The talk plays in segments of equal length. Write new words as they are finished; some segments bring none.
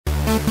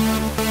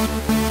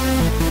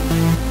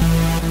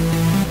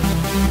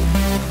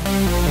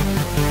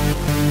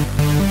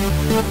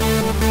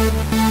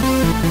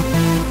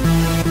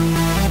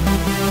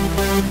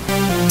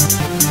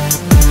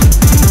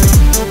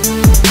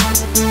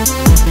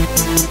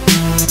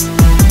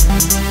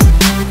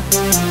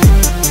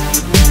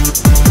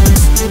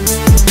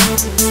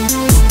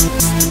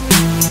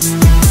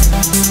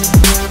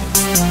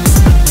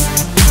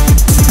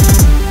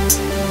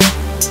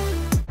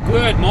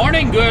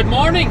Good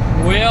morning,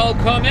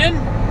 welcome in.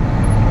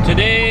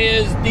 Today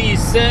is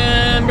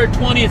December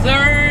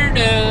 23rd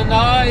and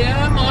I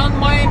am on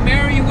my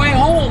merry way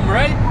home,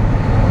 right?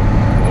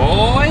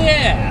 Oh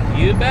yeah,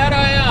 you bet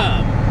I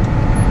am.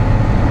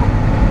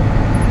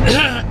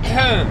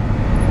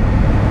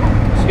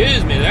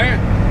 Excuse me there.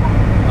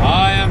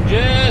 I am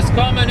just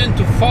coming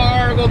into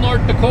Fargo,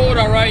 North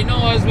Dakota right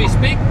now as we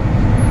speak.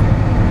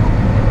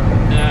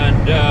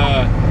 And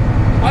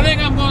I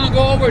think I'm going to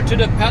go over to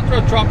the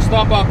petrol truck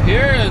stop up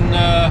here and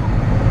I'm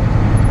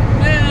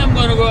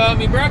going to go have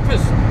me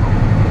breakfast.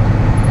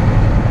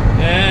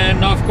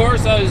 And of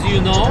course, as you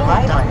know,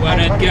 when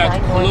it gets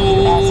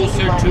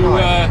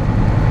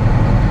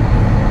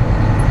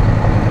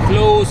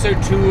closer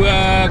to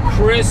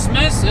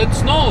Christmas, it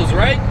snows,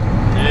 right?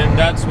 And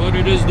that's what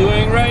it is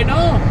doing right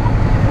now.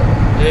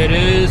 It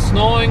is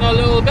snowing a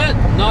little bit,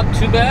 not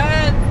too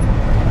bad.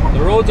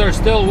 The roads are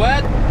still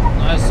wet.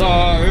 I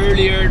saw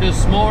earlier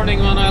this morning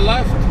when I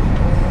left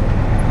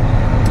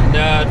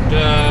that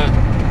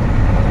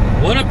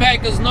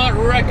Winnipeg is not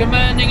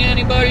recommending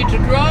anybody to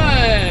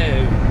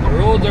drive. The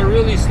roads are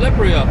really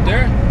slippery up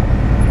there,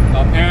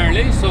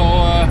 apparently. So,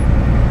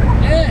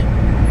 yeah,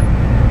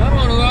 I'm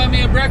gonna go have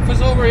me a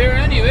breakfast over here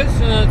anyways.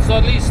 It's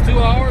at least 2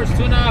 hours,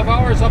 2.5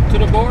 hours up to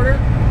the border.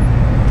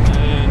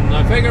 And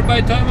I figured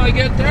by the time I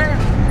get there,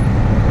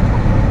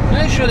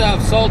 I should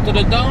have salted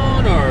it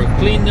down or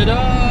cleaned it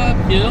up,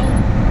 you know.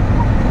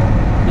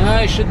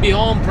 I should be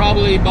home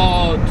probably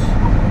about,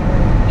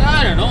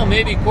 I don't know,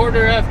 maybe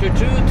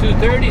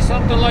 2:45,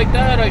 something like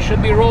that. I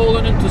should be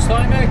rolling into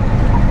Steinbeck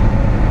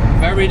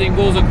if everything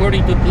goes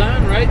according to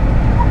plan, right?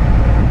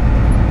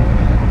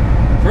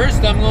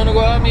 First, I'm going to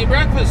go have me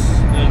breakfast,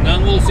 and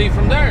then we'll see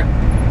from there.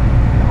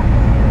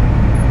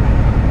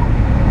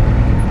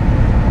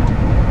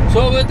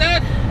 So with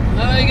that,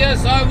 I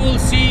guess I will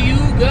see you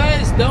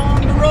guys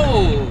down the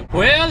road.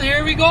 Well,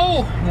 here we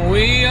go.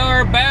 We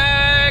are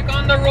back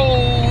on the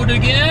road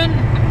again.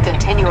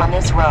 Continue on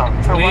this road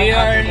for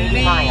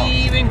 180 miles. We are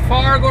leaving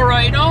Fargo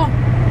right now.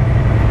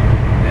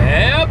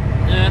 Yep,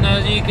 and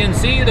as you can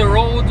see, the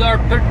roads are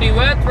pretty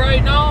wet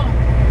right now.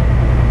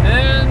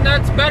 And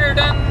that's better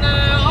than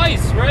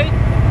ice, right?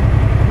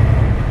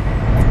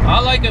 I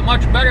like it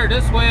much better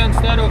this way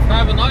instead of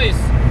having ice.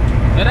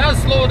 It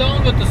has slowed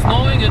down with the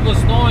snowing. It was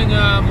snowing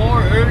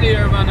more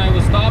earlier when I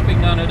was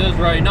stopping than it is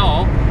right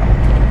now.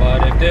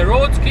 But if the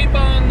roads keep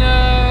on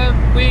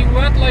being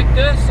wet like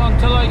this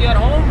until I get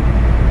home,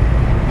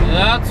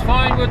 that's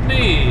fine with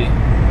me.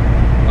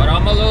 But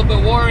I'm a little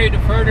bit worried the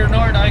further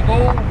north I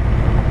go,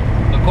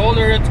 the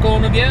colder it's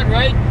going to get,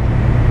 right?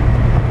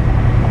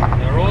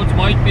 The roads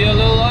might be a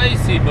little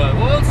icy, but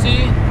we'll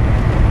see.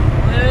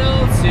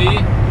 We'll see.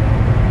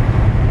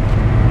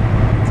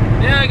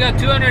 Yeah, I got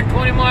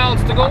 220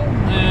 miles to go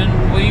and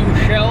we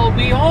shall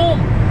be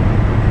home.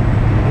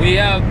 We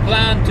have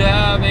planned to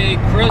have a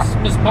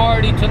Christmas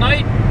party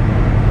tonight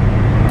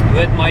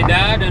with my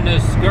dad and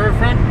his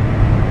girlfriend,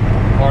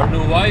 or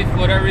new wife,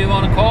 whatever you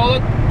want to call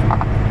it.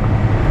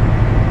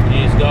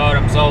 He's got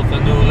himself a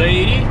new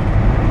lady.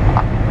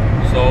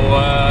 So,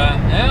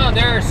 yeah,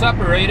 they're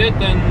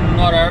separated and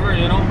whatever,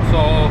 you know,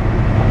 so,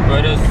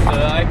 with his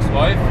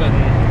ex-wife, and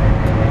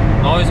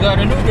now he's got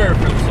a new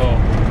girlfriend, so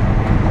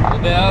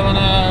we'll be having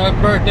a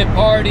birthday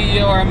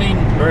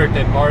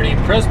party,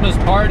 Christmas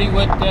party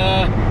with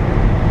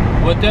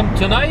them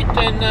tonight,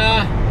 and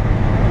yeah,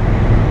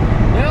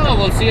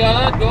 we'll see how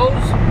that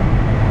goes.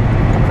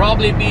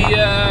 Probably be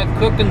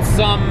cooking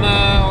some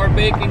or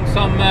baking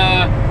some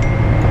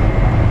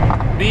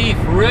beef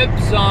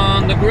ribs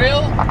on the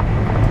grill.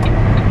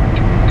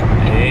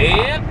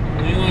 Yep,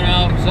 we're gonna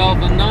have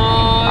ourselves a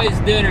nice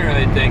dinner,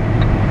 I think.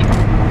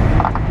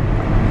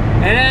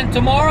 And then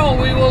tomorrow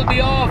we will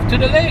be off to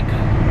the lake.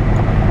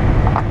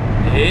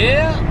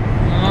 Yeah,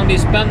 I'll be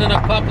spending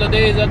a couple of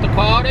days at the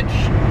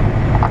cottage.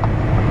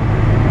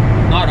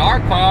 Not our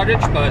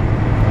cottage, but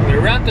we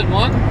rented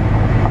one.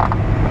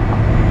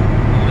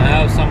 We'll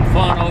have some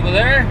fun over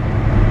there.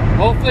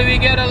 Hopefully we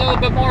get a little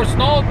bit more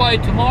snow by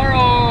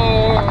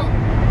tomorrow,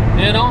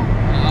 you know.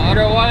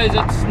 Otherwise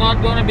it's not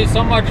going to be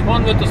so much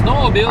fun with the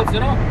snowmobiles, you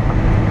know.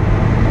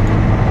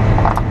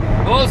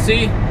 We'll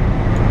see.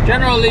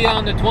 Generally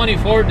on the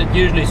 24th it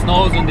usually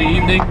snows in the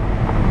evening.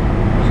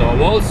 So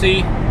we'll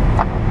see.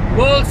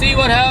 We'll see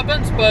what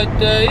happens, but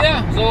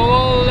yeah, so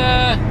we'll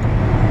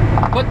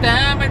put the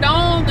hammer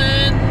down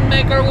and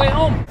make our way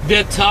home.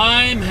 The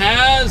time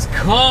has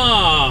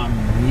come.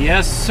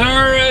 Yes,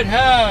 sir, it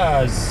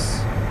has.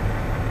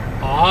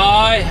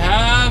 I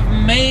have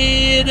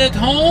made it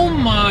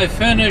home. I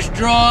finished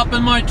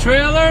dropping my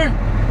trailer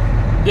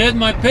Did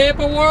my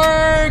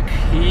paperwork.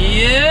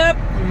 Yep,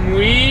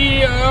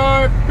 we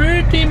are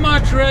pretty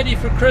much ready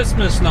for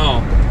Christmas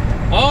now.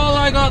 All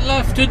I got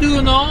left to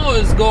do now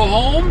is go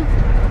home,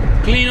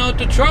 clean out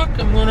the truck.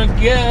 I'm gonna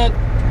get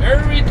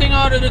everything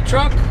out of the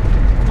truck.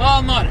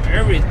 Well, not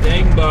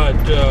everything, but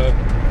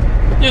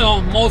you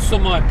know, most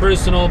of my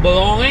personal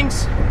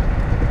belongings.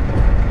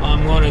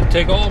 I'm gonna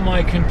take all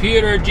my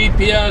computer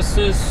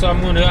GPSs.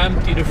 I'm gonna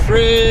empty the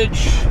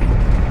fridge.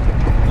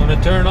 I'm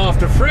gonna turn off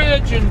the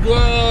fridge and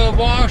go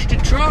wash the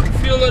truck,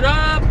 fill it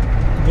up,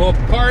 go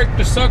park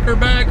the sucker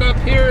back up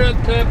here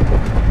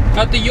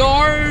at the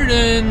yard,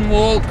 and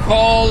we'll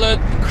call it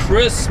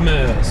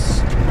Christmas.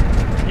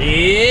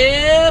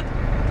 Yep.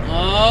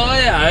 Oh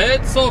yeah,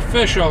 it's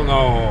official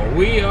now.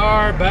 We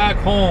are back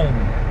home.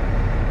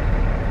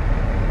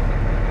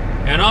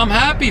 And I'm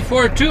happy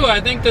for it too. I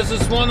think this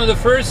is one of the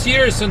first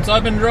years since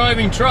I've been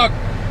driving truck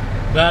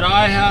that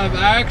I have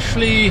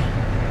actually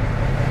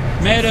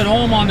made it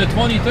home on the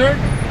 23rd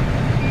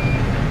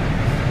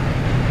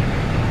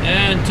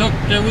and took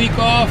the week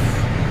off,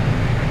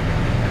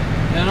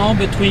 you know,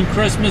 between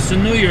Christmas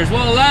and New Year's.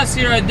 Well, last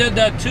year I did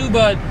that too,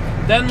 but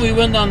then we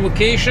went on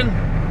vacation.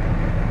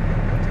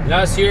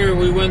 Last year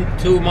we went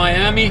to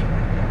Miami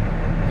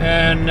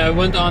and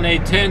went on a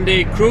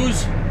 10-day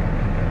cruise,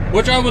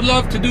 which I would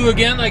love to do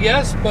again, I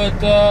guess, but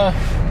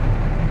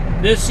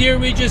this year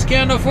we just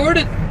can't afford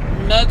it.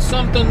 That's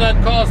something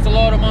that costs a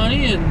lot of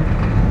money, and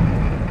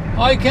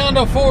I can't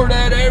afford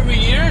that every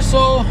year,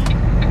 so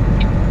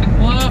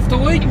we'll have to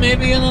wait.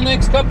 Maybe in the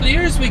next couple of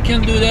years we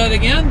can do that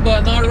again,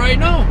 but not right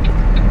now.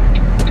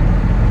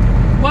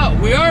 Well,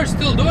 we are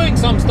still doing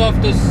some stuff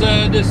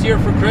this year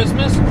for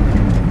Christmas.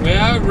 We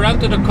have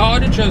rented a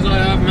cottage, as I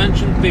have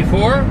mentioned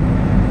before,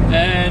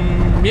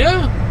 and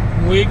yeah,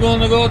 we're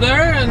gonna go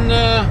there and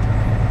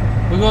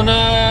we're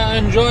gonna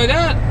enjoy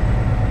that.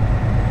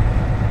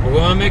 We're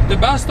gonna make the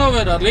best of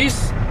it, at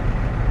least.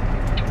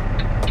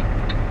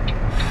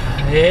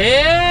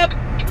 Yep,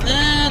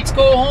 let's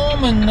go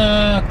home and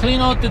clean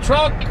out the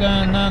truck,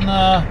 and then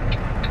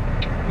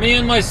me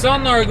and my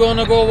son are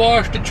gonna go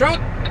wash the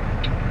truck,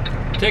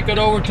 take it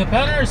over to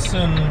Penner's,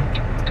 and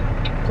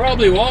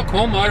probably walk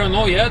home. I don't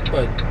know yet,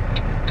 but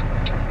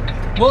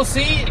we'll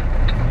see.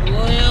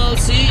 We'll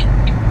see.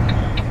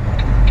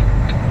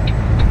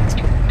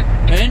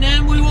 And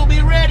then we will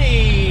be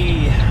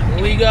ready.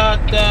 We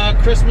got a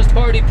Christmas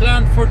party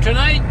planned for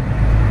tonight.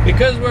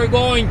 Because we're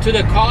going to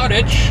the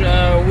cottage,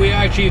 we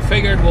actually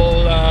figured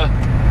we'll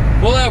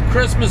have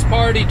Christmas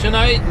party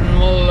tonight, and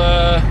we'll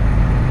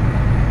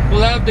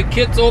have the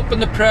kids open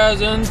the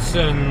presents,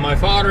 and my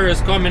father is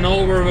coming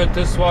over with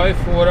his wife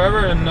or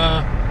whatever, and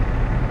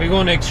we're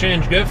going to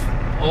exchange gifts,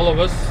 all of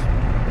us,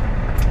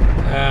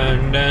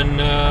 and then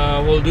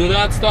we'll do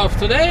that stuff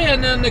today,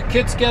 and then the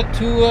kids get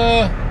to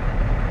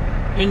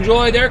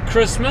enjoy their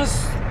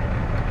Christmas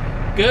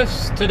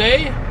gifts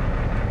today.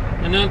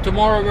 And then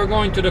tomorrow we're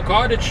going to the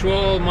cottage.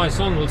 Well, my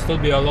son will still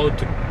be allowed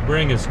to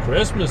bring his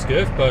Christmas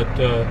gift, but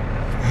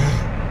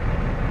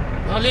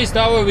at least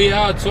that way we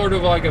had sort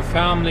of like a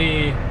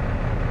family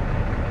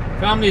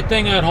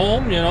thing at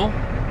home, you know.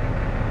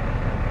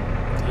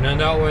 And then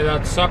that way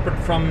that's separate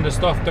from the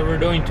stuff that we're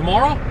doing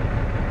tomorrow.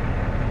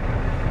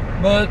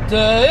 But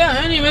yeah,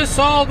 anyways,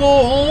 so I'll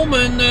go home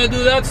and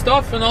do that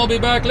stuff, and I'll be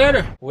back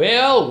later.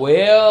 Well.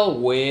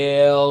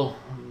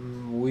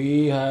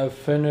 We have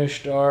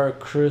finished our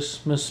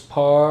Christmas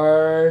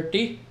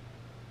party.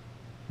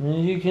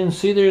 As you can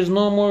see, there's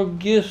no more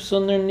gifts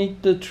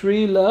underneath the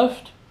tree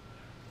left.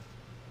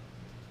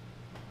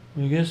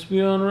 I guess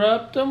we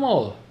unwrapped them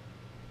all.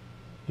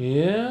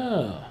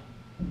 Yeah.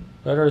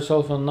 Got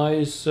ourselves a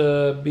nice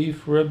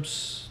beef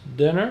ribs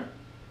dinner.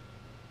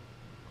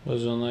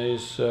 Was a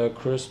nice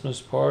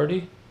Christmas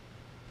party.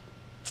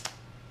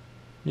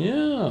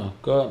 Yeah,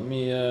 got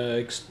me an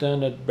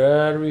extended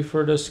battery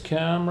for this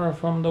camera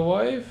from the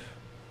wife.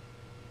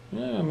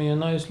 Yeah, got me a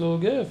nice little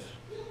gift.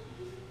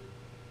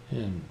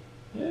 And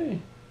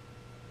hey,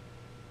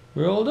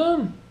 we're all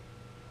done.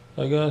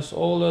 I guess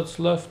all that's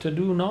left to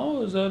do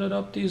now is edit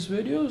up these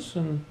videos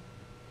and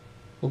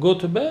we'll go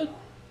to bed.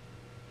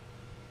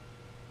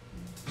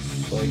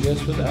 So I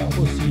guess with that,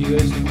 we'll see you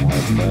guys tomorrow.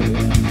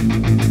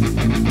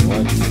 Thanks for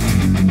watching.